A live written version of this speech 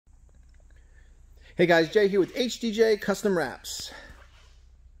Hey guys, Jay here with HDJ Custom Wraps.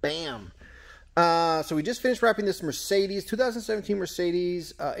 Bam! So we just finished wrapping this Mercedes, 2017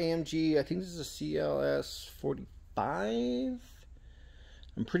 Mercedes AMG. I think this is a CLS 45.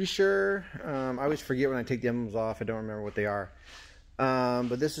 I'm pretty sure. I always forget when I take the emblems off. I don't remember what they are.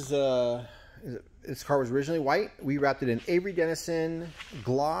 But this is this car was originally white. We wrapped it in Avery Dennison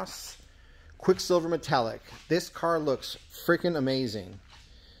Gloss Quicksilver Metallic. This car looks freaking amazing.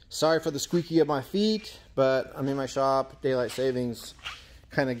 Sorry for the squeaky of my feet, but I'm in my shop. Daylight savings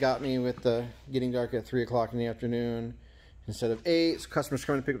kind of got me with the getting dark at 3 o'clock in the afternoon instead of 8. So customers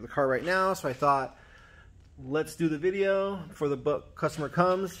coming to pick up the car right now. So I thought, let's do the video before the customer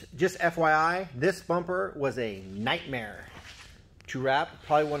comes. Just FYI, this bumper was a nightmare to wrap.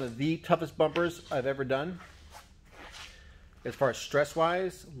 Probably one of the toughest bumpers I've ever done. As far as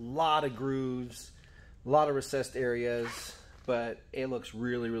stress-wise, a lot of grooves, a lot of recessed areas, but it looks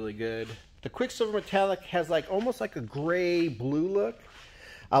really, really good. The Quicksilver Metallic has almost like a gray blue look.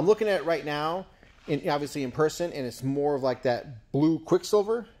 I'm looking at it right now, obviously in person, and it's more of like that blue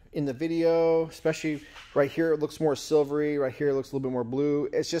Quicksilver. In the video, especially right here, it looks more silvery. Right here, it looks a little bit more blue.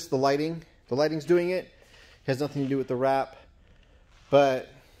 It's just the lighting. The lighting's doing it. It has nothing to do with the wrap. But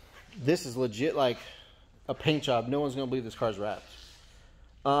this is legit like a paint job. No one's gonna believe this car's wrapped.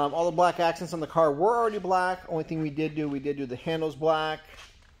 All the black accents on the car were already black. Only thing we did do the handles black.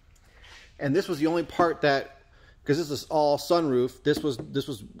 And this was the only part that, because this is all sunroof, this was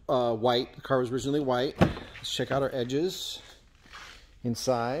white. The car was originally white. Let's check out our edges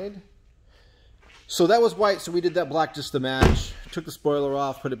inside. So that was white, so we did that black just to match. Took the spoiler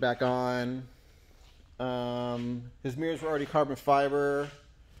off, put it back on. His mirrors were already carbon fiber.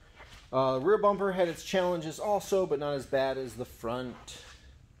 The rear bumper had its challenges also, but not as bad as the front.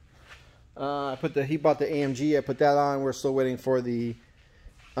 He bought the AMG. I put that on. We're still waiting for the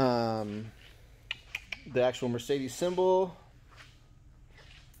actual Mercedes symbol.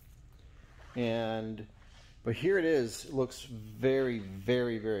 But here it is. It looks very,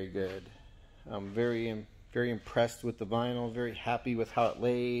 very, very good. I'm very impressed with the vinyl. Very happy with how it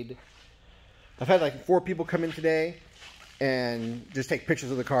laid. I've had like 4 people come in today and just take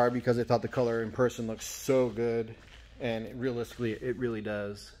pictures of the car because they thought the color in person looks so good, and realistically, it really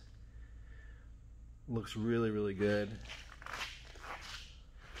does. Looks really, really good.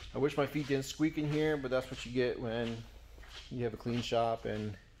 I wish my feet didn't squeak in here, but that's what you get when you have a clean shop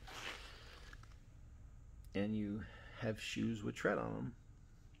and you have shoes with tread on them.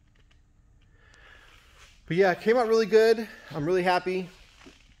 But yeah, it came out really good. I'm really happy.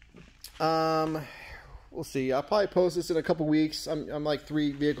 We'll see. I'll probably post this in a couple weeks. I'm like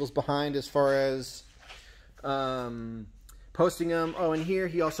 3 vehicles behind as far as posting them. Oh, and here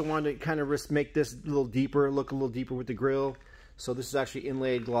he also wanted to kind of make this a little deeper, look a little deeper with the grille. So this is actually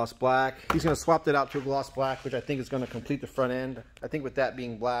inlaid gloss black. He's going to swap that out to a gloss black, which I think is going to complete the front end. I think with that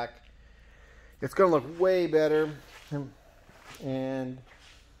being black, it's going to look way better. And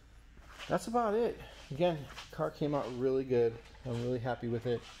that's about it. Again, the car came out really good. I'm really happy with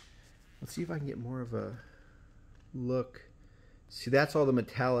it. Let's see if I can get more of a look. See, that's all the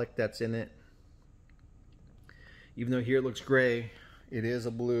metallic that's in it. Even though here it looks gray, it is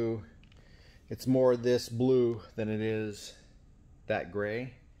a blue. It's more this blue than it is that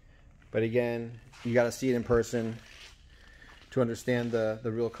gray. But again, you got to see it in person to understand the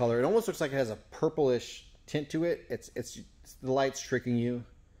real color. It almost looks like it has a purplish tint to it. It's the light's tricking you.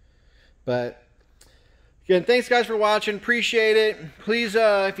 But again, thanks guys for watching. Appreciate it. Please,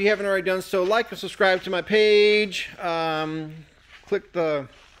 if you haven't already done so, like and subscribe to my page. Click the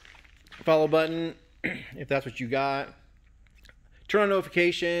follow button if that's what you got. Turn on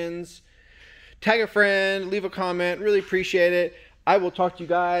notifications. Tag a friend. Leave a comment. Really appreciate it. I will talk to you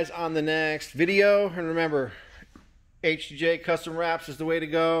guys on the next video. And remember, HDJ Custom Wraps is the way to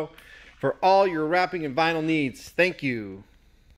go for all your wrapping and vinyl needs. Thank you.